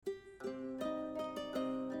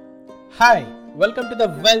Hi, welcome to the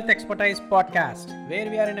Wealth Expertise Podcast, where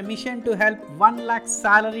we are in a mission to help 1 lakh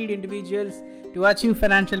salaried individuals to achieve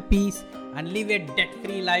financial peace and live a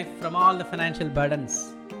debt-free life from all the financial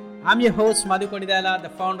burdens. I'm your host Madhu Kodidala, the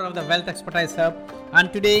founder of the Wealth Expertise Hub,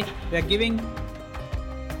 and today we are giving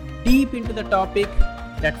deep into the topic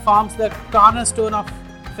that forms the cornerstone of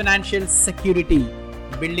financial security,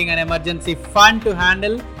 building an emergency fund to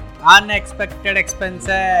handle unexpected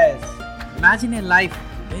expenses. Imagine a life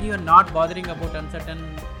where you are not bothering about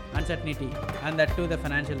uncertainty and that too the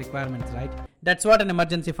financial requirements, right? That's what an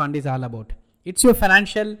emergency fund is all about. It's your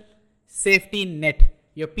financial safety net,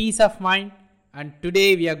 your peace of mind, and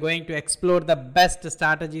today we are going to explore the best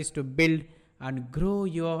strategies to build and grow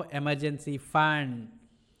your emergency fund.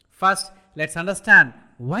 First, let's understand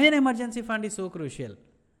why an emergency fund is so crucial.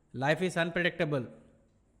 Life is unpredictable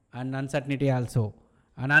and uncertainty also.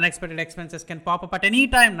 And unexpected expenses can pop up at any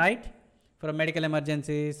time, right? For medical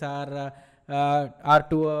emergencies or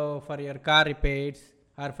for your car repairs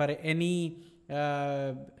or for any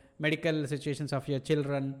medical situations of your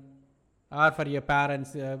children or for your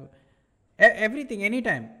parents, everything,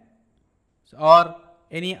 anytime. Or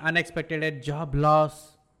any unexpected job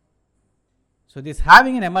loss. So this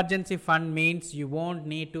having an emergency fund means you won't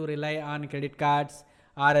need to rely on credit cards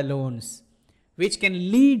or loans, which can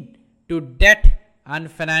lead to debt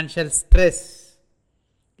and financial stress.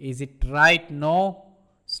 Is it right? No.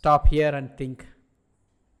 Stop here and think.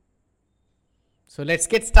 So let's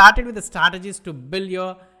get started with the strategies to build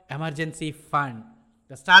your emergency fund.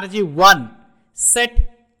 The strategy 1,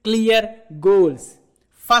 set clear goals.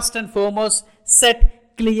 First and foremost,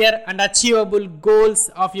 set clear and achievable goals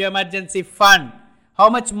of your emergency fund. How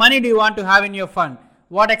much money do you want to have in your fund?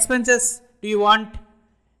 What expenses do you want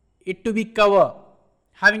it to be covered?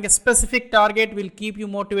 Having a specific target will keep you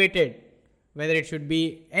motivated, whether it should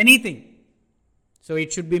be anything. So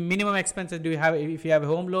it should be minimum expenses. Do you have, if you have a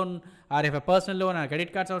home loan or if a personal loan or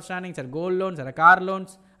credit cards outstanding or gold loans or car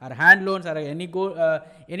loans or hand loans or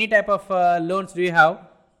any type of loans do you have?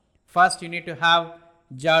 First you need to have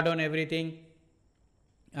jot down everything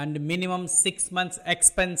and minimum 6 months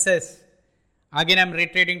expenses. Again I'm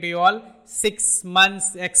reiterating to you all, 6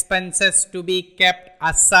 months expenses to be kept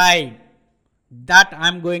aside. That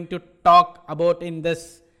I'm going to talk about in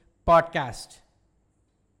this podcast.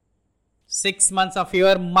 6 months of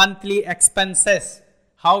your monthly expenses.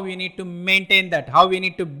 How we need to maintain that, how we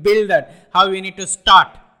need to build that, how we need to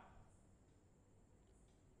start.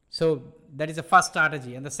 So that is the first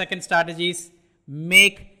strategy. And the second strategy is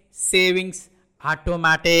make savings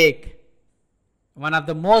automatic. One of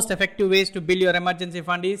the most effective ways to build your emergency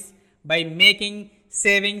fund is by making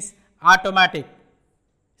savings automatic.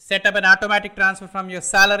 Set up an automatic transfer from your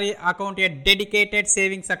salary account to a dedicated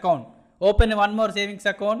savings account. Open one more savings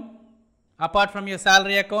account apart from your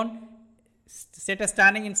salary account. Set a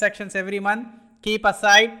standing instructions every month. Keep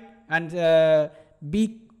aside and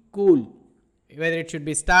be cool. Whether it should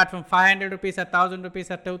be start from 500 rupees or 1000 rupees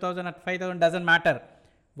or 2000 or 5000 doesn't matter.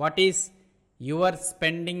 What is your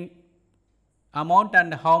spending amount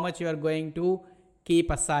and how much you are going to keep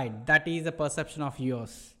aside. That is the perception of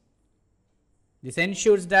yours. This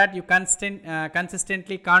ensures that you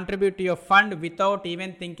consistently contribute to your fund without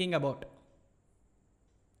even thinking about.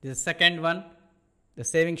 This is the second one. The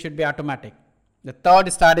saving should be automatic. The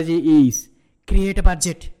third strategy is create a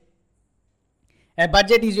budget. A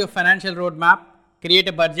budget is your financial roadmap. Create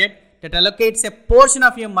a budget that allocates a portion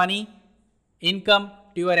of your money, income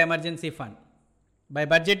to your emergency fund. By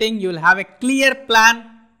budgeting, you will have a clear plan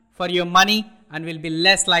for your money and will be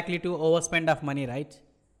less likely to overspend of money, right?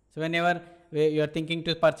 So whenever you are thinking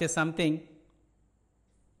to purchase something,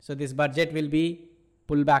 so this budget will be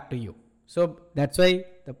pulled back to you. So that's why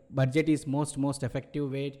the budget is most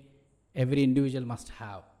effective way every individual must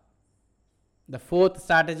have. The fourth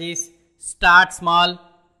strategy is start small,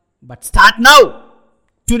 but start now,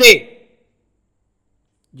 today.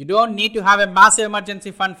 You don't need to have a massive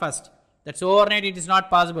emergency fund first. That's overnight, it is not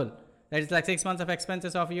possible. That is like 6 months of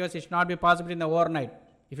expenses of yours. It should not be possible in the overnight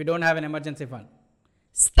if you don't have an emergency fund.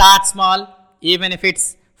 Start small. Even if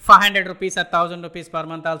it's 500 rupees or 1000 rupees per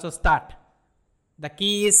month, also start. The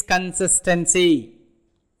key is consistency.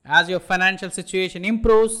 As your financial situation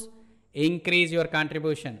improves, increase your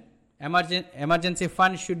contribution. Emergency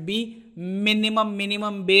fund should be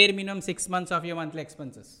bare minimum 6 months of your monthly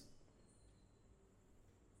expenses.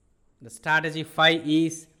 The strategy 5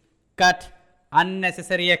 is cut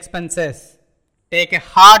unnecessary expenses. Take a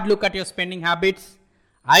hard look at your spending habits.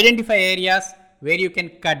 Identify areas where you can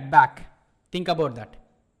cut back. Think about that.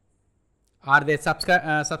 Are there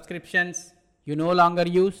subscriptions you no longer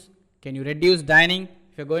use? Can you reduce dining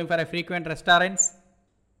if you're going for a frequent restaurants?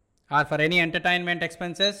 or for any entertainment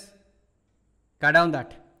expenses, cut down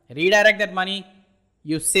that. Redirect that money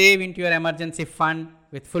you save into your emergency fund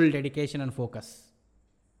with full dedication and focus.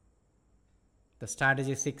 The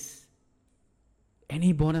strategy 6.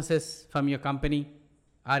 Any bonuses from your company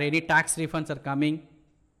or any tax refunds are coming,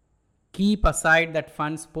 keep aside that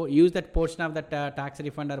funds, use that portion of that tax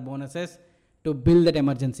refund or bonuses to build that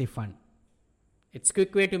emergency fund. It's a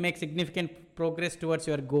quick way to make significant progress towards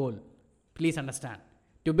your goal. Please understand.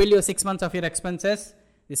 To build your 6 months of your expenses,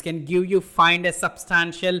 this can find a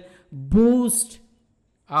substantial boost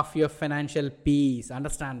of your financial peace.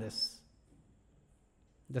 Understand this.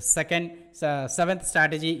 The seventh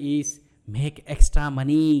strategy is make extra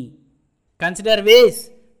money. Consider ways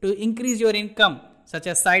to increase your income, such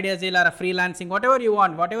as side hustle or a freelancing, whatever you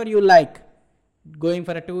want, whatever you like. Going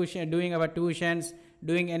for a tuition, doing our tuitions,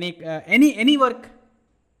 doing any work.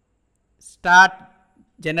 Start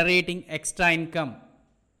generating extra income.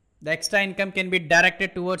 The extra income can be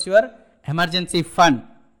directed towards your emergency fund,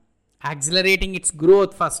 accelerating its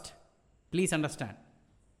growth first. Please understand.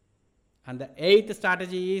 And the 8th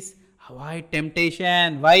strategy is avoid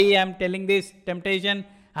temptation. Why I am telling this? Temptation,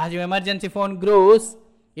 as your emergency fund grows,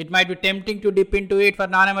 it might be tempting to dip into it for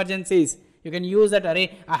non-emergencies. You can use that. I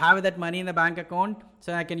have that money in the bank account,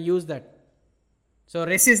 so I can use that. So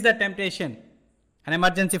resist the temptation. An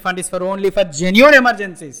emergency fund is only for genuine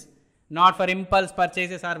emergencies, not for impulse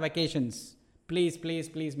purchases or vacations. Please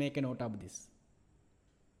make a note of this.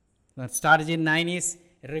 The strategy 9 is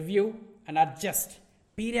review and adjust.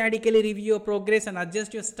 Periodically review your progress and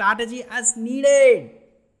adjust your strategy as needed.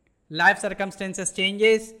 Life circumstances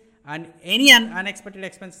changes and any unexpected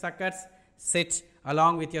expense occurs, sit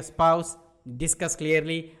along with your spouse, discuss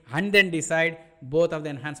clearly, and then decide both of the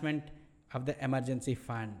enhancement of the emergency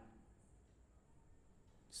fund.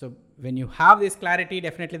 So when you have this clarity,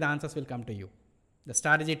 definitely the answers will come to you. The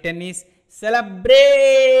strategy 10 is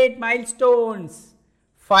celebrate milestones.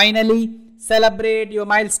 Finally, celebrate your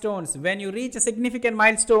milestones. When you reach a significant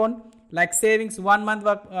milestone, like savings 1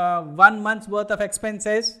 month's worth of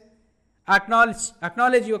expenses,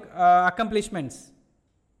 acknowledge your accomplishments.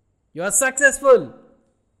 You are successful.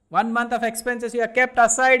 1 month of expenses you have kept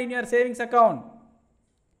aside in your savings account.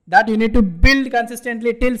 That you need to build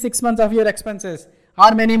consistently till 6 months of your expenses,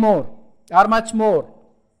 or many more, or much more.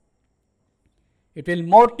 It will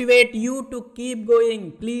motivate you to keep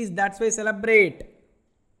going. Please, that's why celebrate.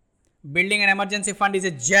 Building an emergency fund is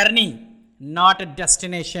a journey, not a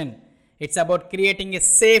destination. It's about creating a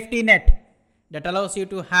safety net that allows you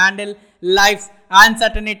to handle life's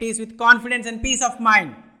uncertainties with confidence and peace of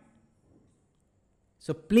mind.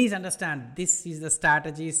 So please understand, this is the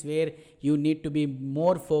strategies where you need to be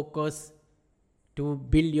more focused to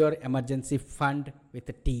build your emergency fund with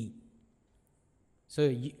a T.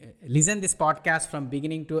 So listen this podcast from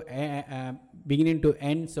beginning to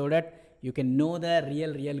end so that you can know the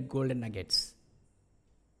real golden nuggets.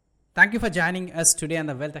 Thank you for joining us today on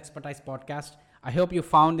the Wealth Expertise Podcast. I hope you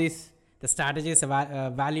found the strategies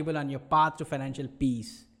valuable on your path to financial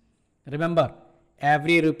peace. Remember,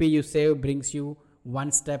 every rupee you save brings you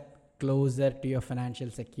one step closer to your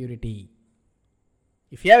financial security.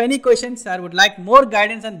 If you have any questions or would like more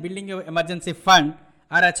guidance on building your emergency fund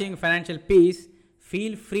or achieving financial peace,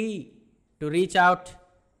 feel free to reach out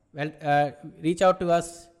to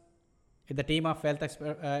us with the team of Wealth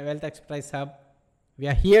Expertise Hub. We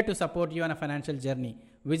are here to support you on a financial journey.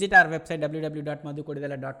 Visit our website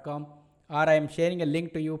www.madhukodidala.com, or I am sharing a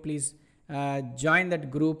link to you. Please join that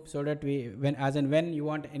group so that when you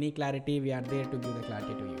want any clarity, we are there to give the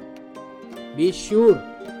clarity to you. Be sure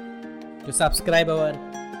to subscribe our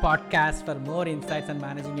podcast for more insights on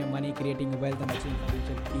managing your money, creating wealth, and achieving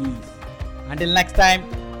financial peace. Until next time,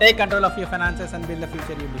 take control of your finances and build the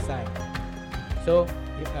future you desire. So,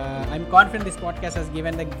 I'm confident this podcast has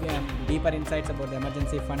given the deeper insights about the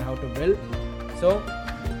emergency fund, how to build. So,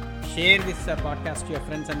 share this podcast to your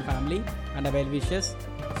friends and family and well wishers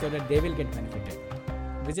so that they will get benefited.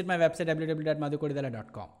 Visit my website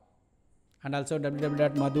www.madhukodidala.com and also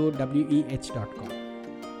www.madhuweh.com.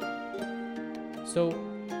 So,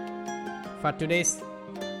 for today's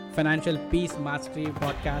Financial Peace Mastery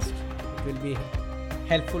podcast, it will be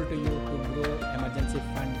helpful to you to grow emergency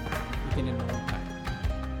fund within a normal time.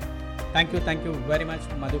 Thank you very much,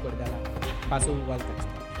 Madhu Kodidala, Pasu Wealth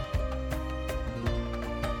Expert.